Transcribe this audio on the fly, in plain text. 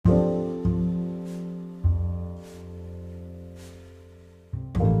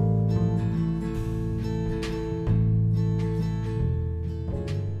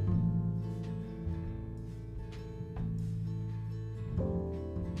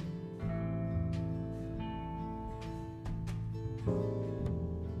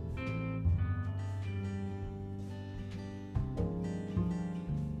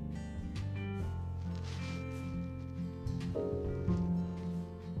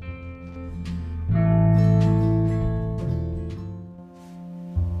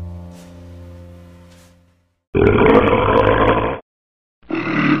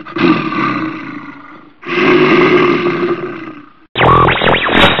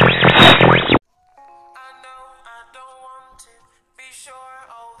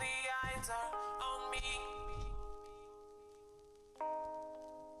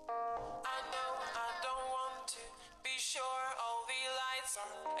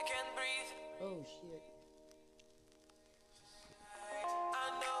I can't breathe. Oh shit. I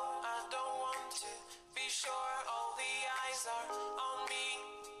know I don't want to be sure all the eyes are on me.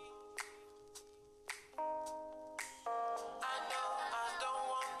 I know I don't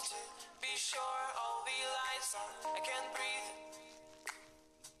want to be sure all the lights are. I can't breathe.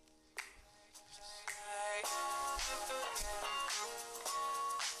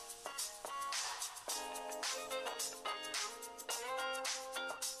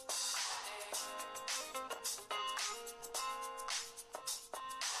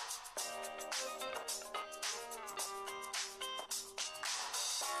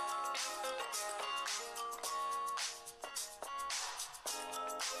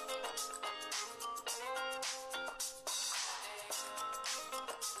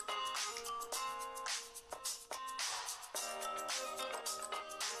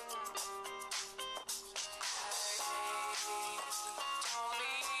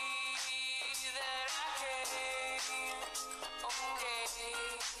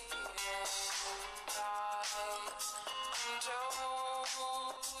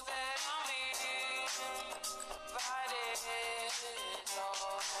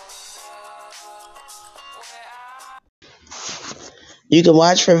 You can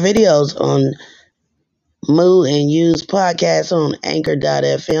watch for videos on Moo and Use podcasts on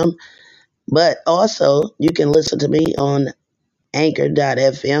Anchor.fm, but also you can listen to me on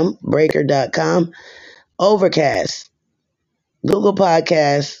Anchor.fm, Breaker.com, Overcast, Google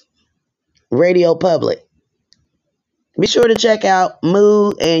Podcasts, Radio Public. Be sure to check out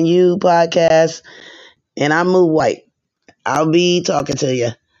Moo and You podcasts, and I'm Moo White. I'll be talking to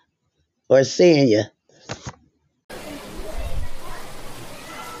you or seeing you.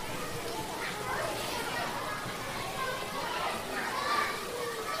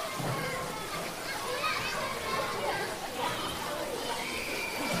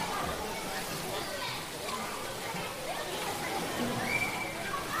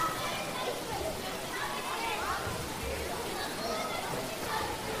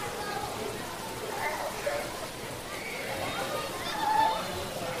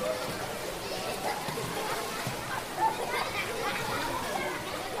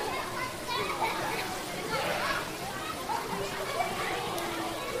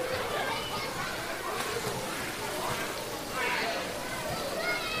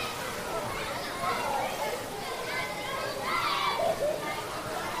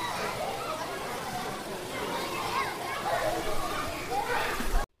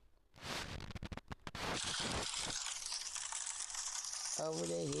 Over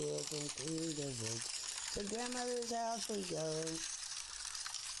the hills and through the woods, to grandmother's house we go.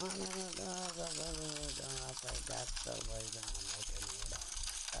 I forgot the way that I'm making it up.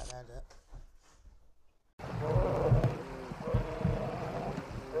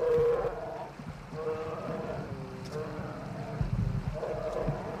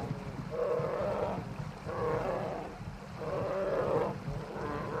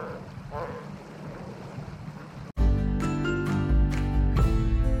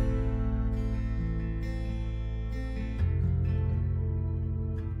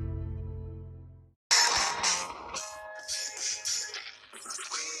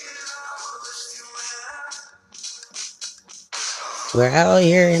 We're out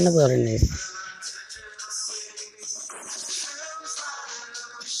here in the wilderness.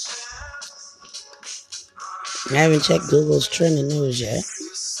 I haven't checked Google's trending news yet,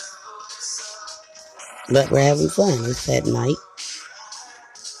 but we're having fun. It's at night.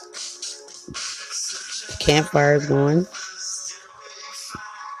 The campfire's going.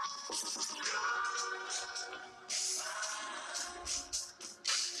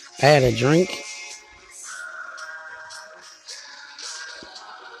 I had a drink.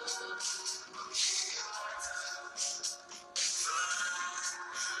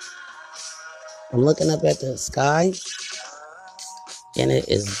 I'm looking up at the sky, and it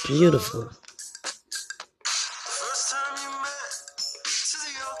is beautiful.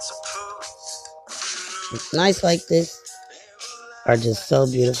 It's nice like this. are just so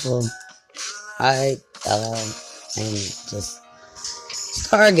beautiful. I am just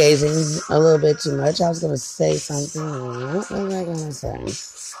stargazing a little bit too much. I was going to say something. What was I going to say?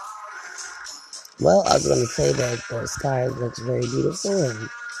 Well, I was going to say that the sky looks very beautiful, and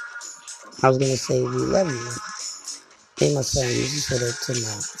I was going to say we love you. Hey, my son, you just said it to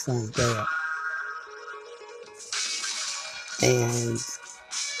my son, Dad. And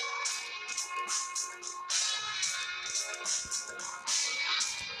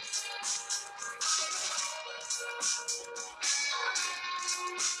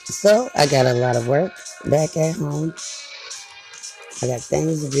so I got a lot of work back at home. I got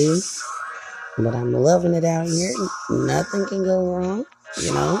things to do, but I'm loving it out here. Nothing can go wrong,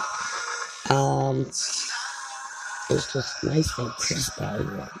 you know. It's just nice and crisp out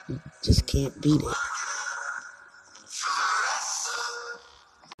here. You just can't beat it.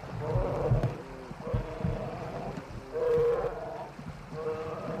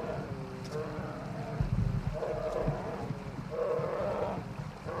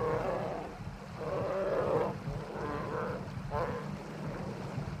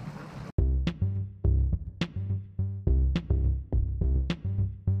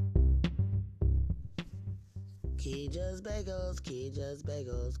 Key Bagels, Key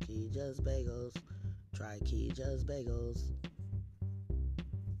Bagels, Key Bagels. Try Key Bagels.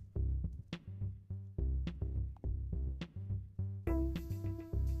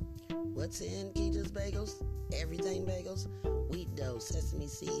 What's in Key Bagels? Everything bagels. Wheat dough, sesame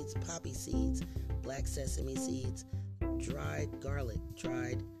seeds, poppy seeds, black sesame seeds, dried garlic,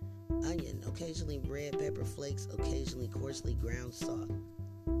 dried onion, occasionally red pepper flakes, occasionally coarsely ground salt.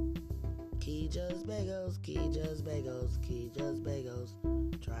 Key Bagels, Key Bagels, Key Bagels.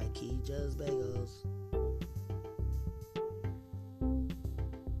 Try Key Bagels.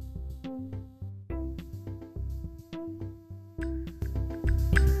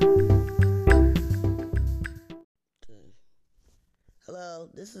 Hello,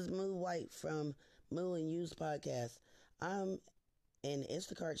 this is Moo White from Moo and Used Podcast. I'm an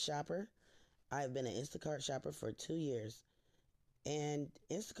Instacart shopper. I've been an Instacart shopper for 2 years. And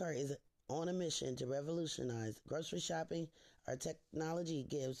Instacart is on a mission to revolutionize grocery shopping. Our technology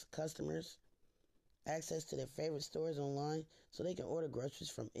gives customers access to their favorite stores online so they can order groceries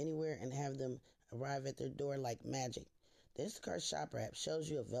from anywhere and have them arrive at their door like magic. The Instacart Shopper app shows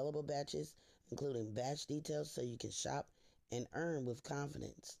you available batches, including batch details so you can shop and earn with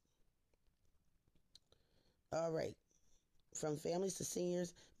confidence. All right. From families to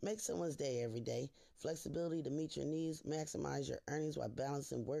seniors, make someone's day every day. Flexibility to meet your needs, maximize your earnings while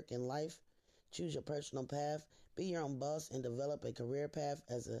balancing work and life. Choose your personal path. Be your own boss and develop a career path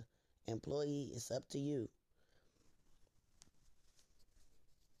as an employee. It's up to you.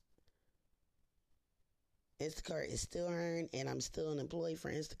 Instacart is still hiring, and I'm still an employee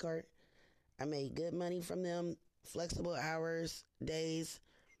for Instacart. I made good money from them, flexible hours, days,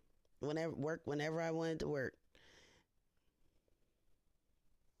 whenever I wanted to work.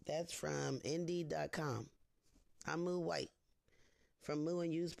 That's from Indeed.com. I'm Moo White from Moo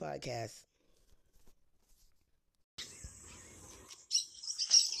and Used Podcast.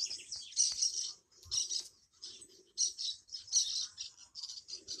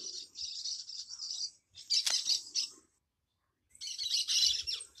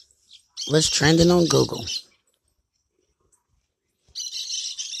 What's trending on Google?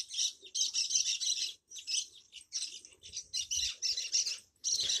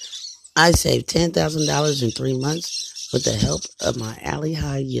 I saved $10,000 in 3 months with the help of my Ally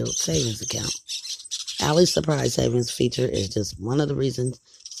High Yield Savings Account. Ally's Surprise Savings feature is just one of the reasons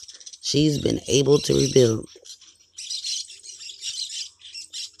she's been able to rebuild.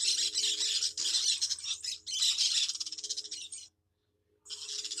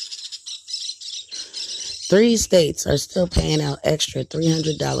 Three states are still paying out extra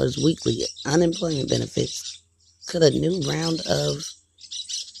 $300 weekly unemployment benefits. Could a new round of...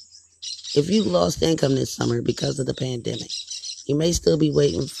 If you lost income this summer because of the pandemic, you may still be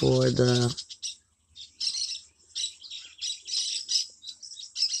waiting for the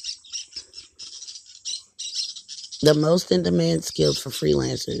most in-demand skills for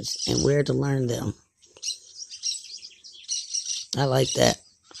freelancers and where to learn them. I like that.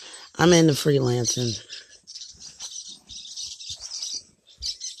 I'm into freelancing.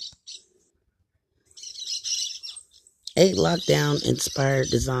 8 lockdown-inspired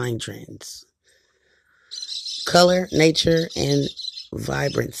design trends. Color, nature, and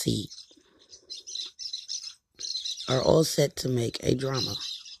vibrancy are all set to make a drama.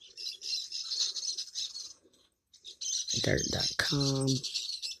 Dirt.com,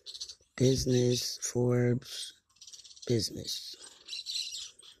 Business, Forbes, Business.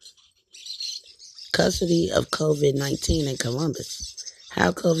 Custody of COVID-19 in Columbus.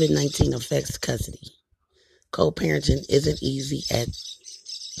 How COVID-19 affects custody. Co-parenting isn't easy at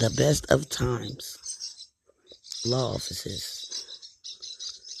the best of times. Law offices.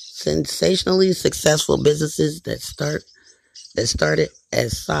 Sensationally successful businesses that started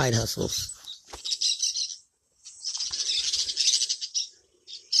as side hustles.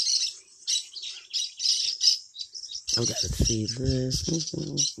 I've got to see this.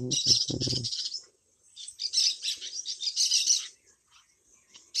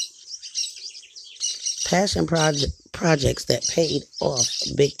 Passion projects that paid off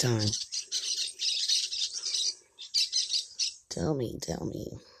big time. Tell me.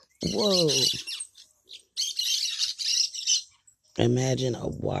 Whoa. Imagine a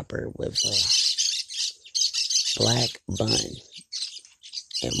Whopper with a black bun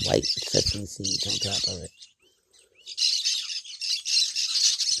and white sesame seeds on top of it.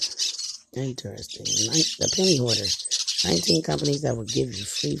 Interesting. The penny hoarder. 19 companies that will give you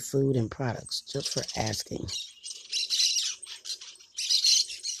free food and products just for asking.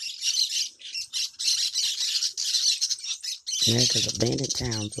 America's abandoned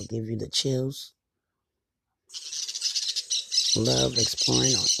towns will give you the chills. Love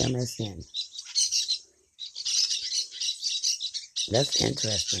exploring on MSN. That's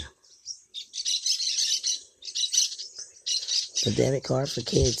interesting. The debit card for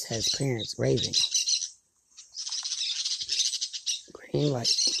kids has parents raving. Green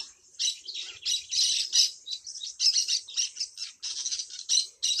light.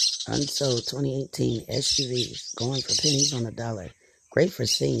 Unsold 2018 SUVs going for pennies on the dollar. Great for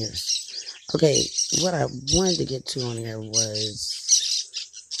seniors. Okay, what I wanted to get to on here was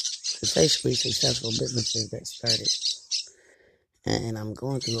sensationally successful businesses that started. And I'm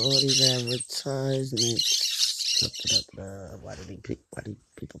going through all these advertisements. Why do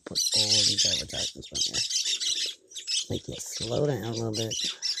people put all these advertisements on here? Make it slow down a little bit.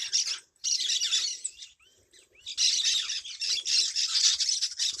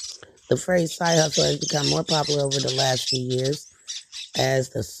 The phrase side hustle has become more popular over the last few years as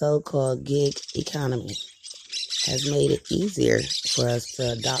the so-called gig economy has made it easier for us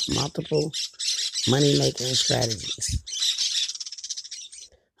to adopt multiple money-making strategies.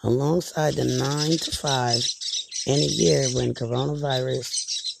 Alongside the 9 to 5 in a year when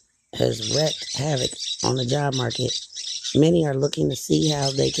coronavirus has wreaked havoc on the job market, many are looking to see how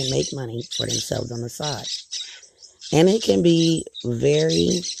they can make money for themselves on the side. And it can be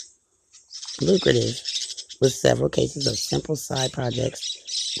very lucrative, with several cases of simple side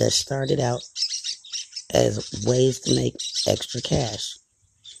projects that started out as ways to make extra cash,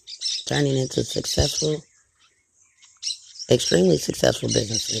 turning into extremely successful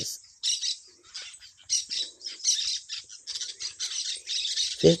businesses.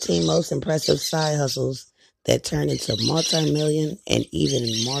 15 most impressive side hustles that turn into multi-million and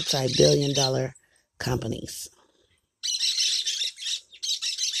even multi-billion-dollar companies.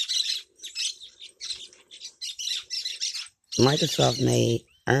 Microsoft may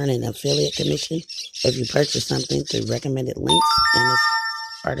earn an affiliate commission if you purchase something through recommended links in this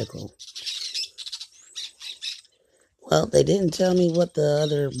article. Well, they didn't tell me what the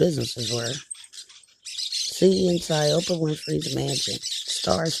other businesses were. See inside Oprah Winfrey's mansion.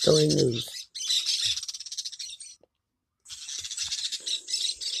 Star Story News.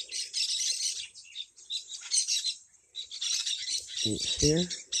 Here.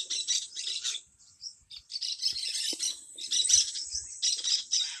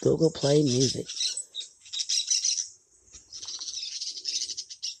 Google Play Music.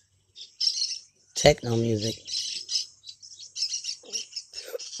 Techno music.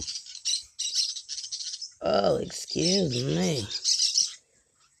 Oh, excuse me.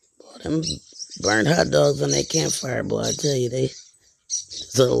 Boy, them burnt hot dogs on that campfire, boy, I tell you,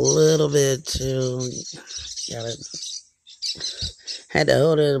 it's a little bit too, had to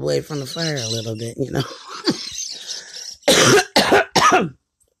hold it away from the fire a little bit,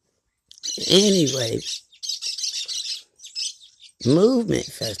 Anyway, Movement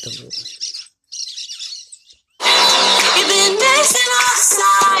Festival. You've been missing all the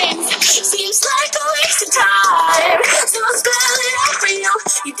signs. Seems like a waste of time. So I'll spell it out for you.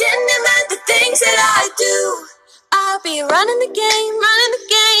 You didn't invent the things that I do. I'll be running the game, boy.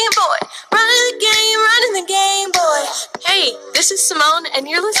 Running the game, boy. Hey, this is Simone, and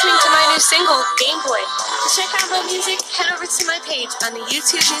you're listening to my new single, Game Boy. To check out my music, head over to my page on the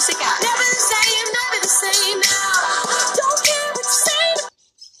YouTube Music app. Never the same now. Don't care what you say.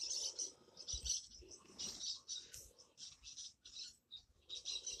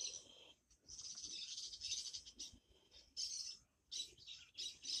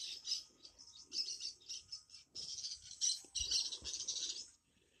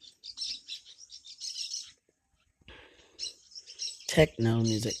 techno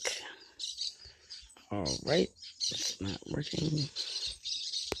music. Alright, it's not working.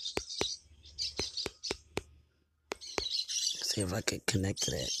 Let's see if I could connect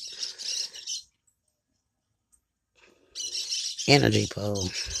to that energy pole.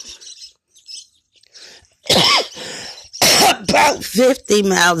 About 50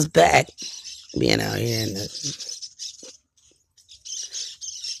 miles back, being out here in the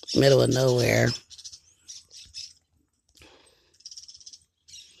middle of nowhere.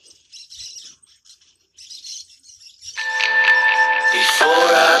 Before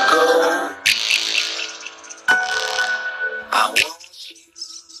I go, I want you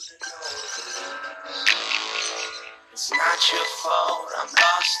to know it's not your fault. I'm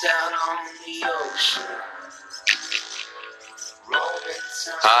lost out on the ocean.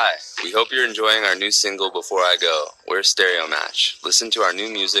 Hi, we hope you're enjoying our new single Before I Go. We're Stereo Match. Listen to our new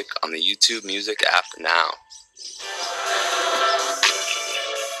music on the YouTube Music app now.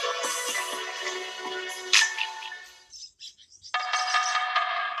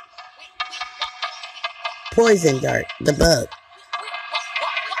 Poison dart, the bug.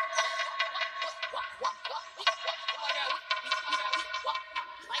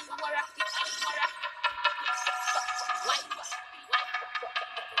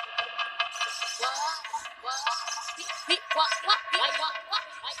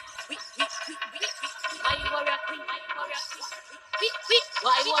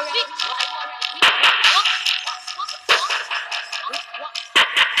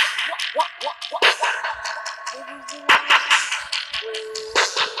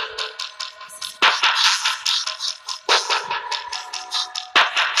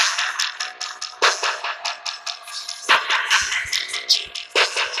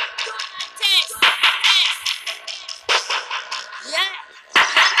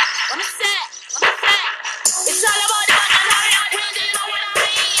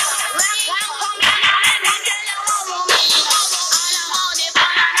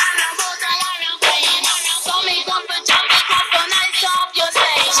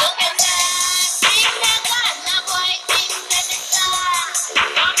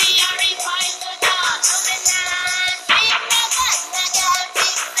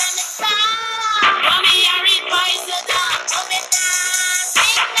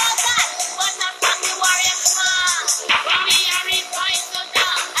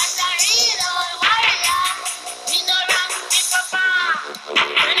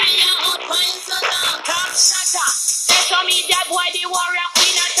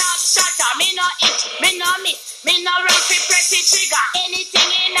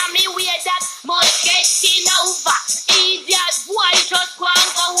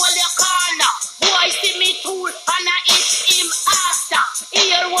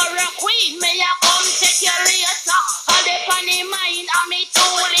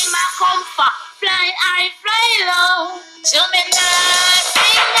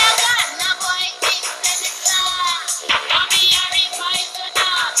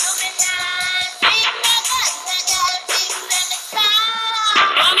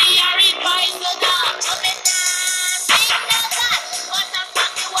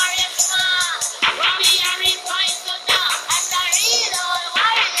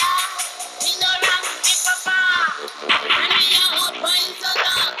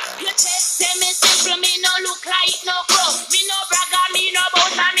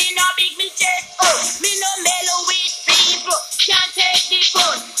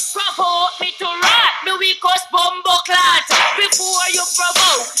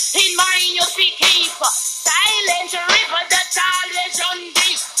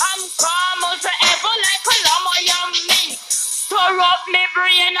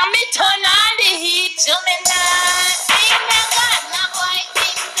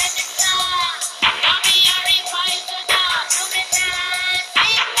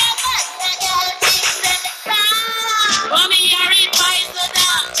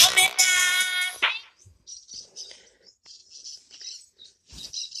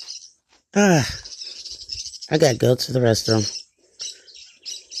 I gotta go to the restroom.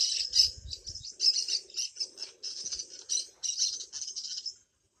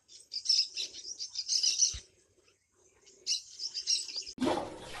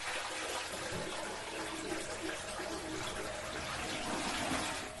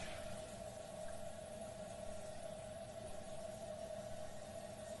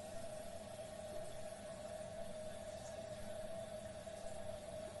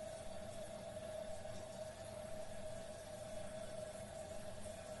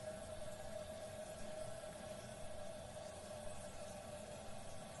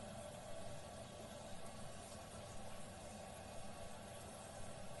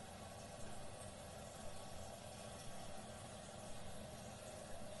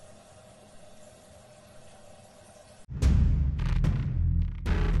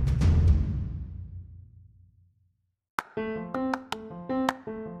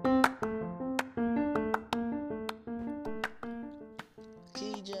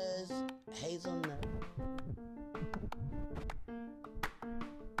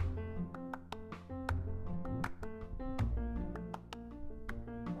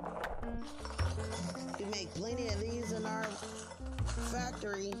 We make plenty of these in our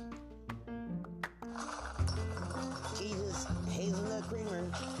factory. Jesus hazelnut creamer.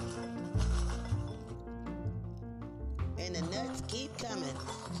 And the nuts keep coming.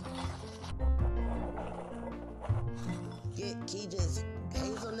 Get Keeja's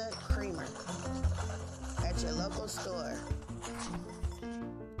hazelnut creamer at your local store.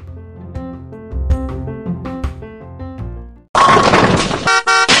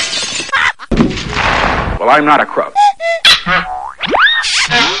 Well, I'm not a crook.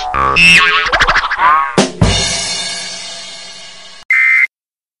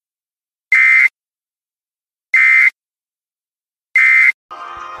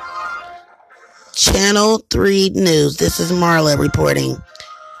 Channel 3 News. This is Marla reporting.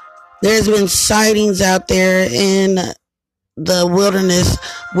 There's been sightings out there in the wilderness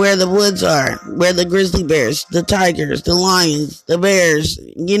where the woods are, where the grizzly bears, the tigers, the lions, the bears,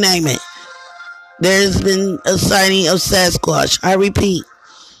 you name it. There's been a sighting of Sasquatch. I repeat,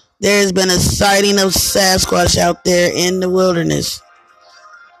 there's been a sighting of Sasquatch out there in the wilderness.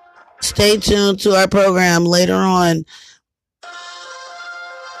 Stay tuned to our program later on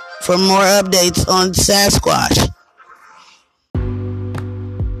for more updates on Sasquatch.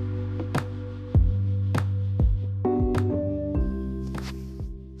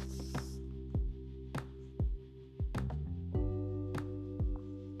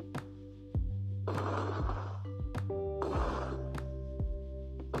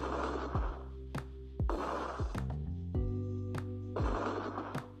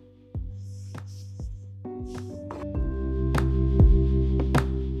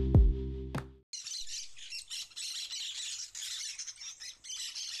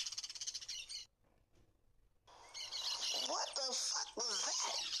 What the fuck was that?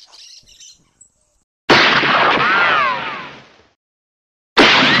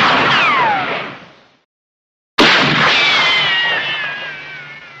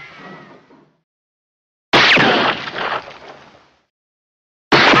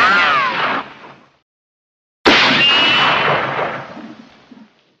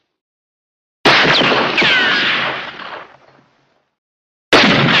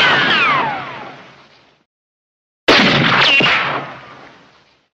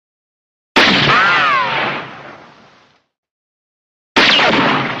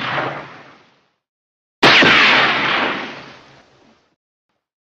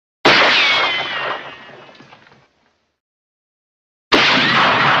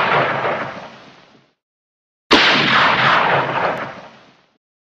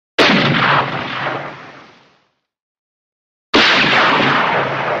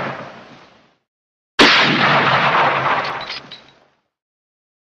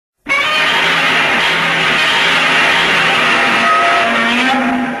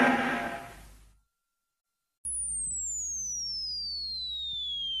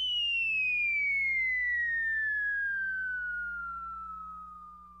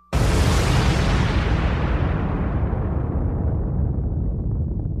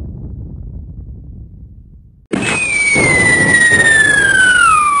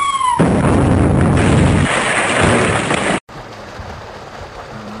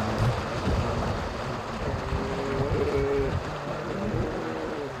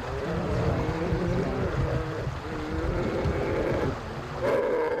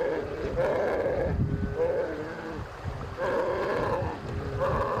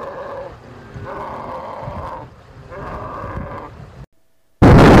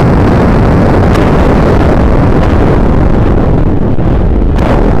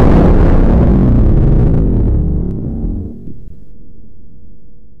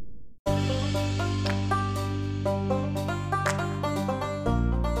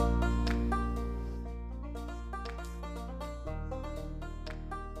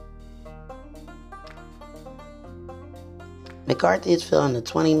 McCarthy is feeling a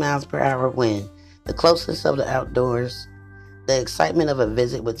 20 miles per hour wind, the closest of the outdoors, the excitement of a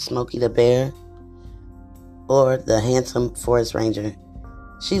visit with Smokey the Bear, or the handsome forest ranger.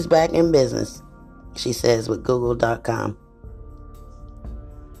 She's back in business, she says with Google.com.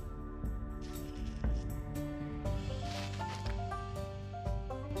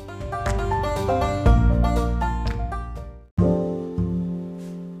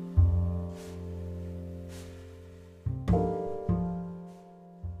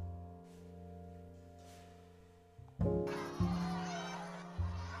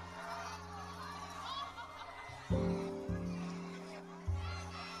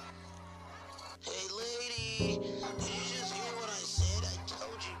 Hey lady, did you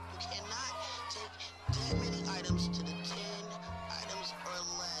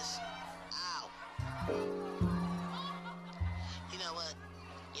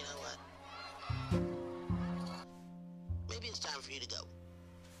to go.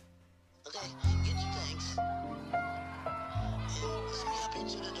 Okay? Get your things. And let me help you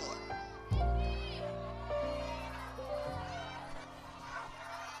to the door.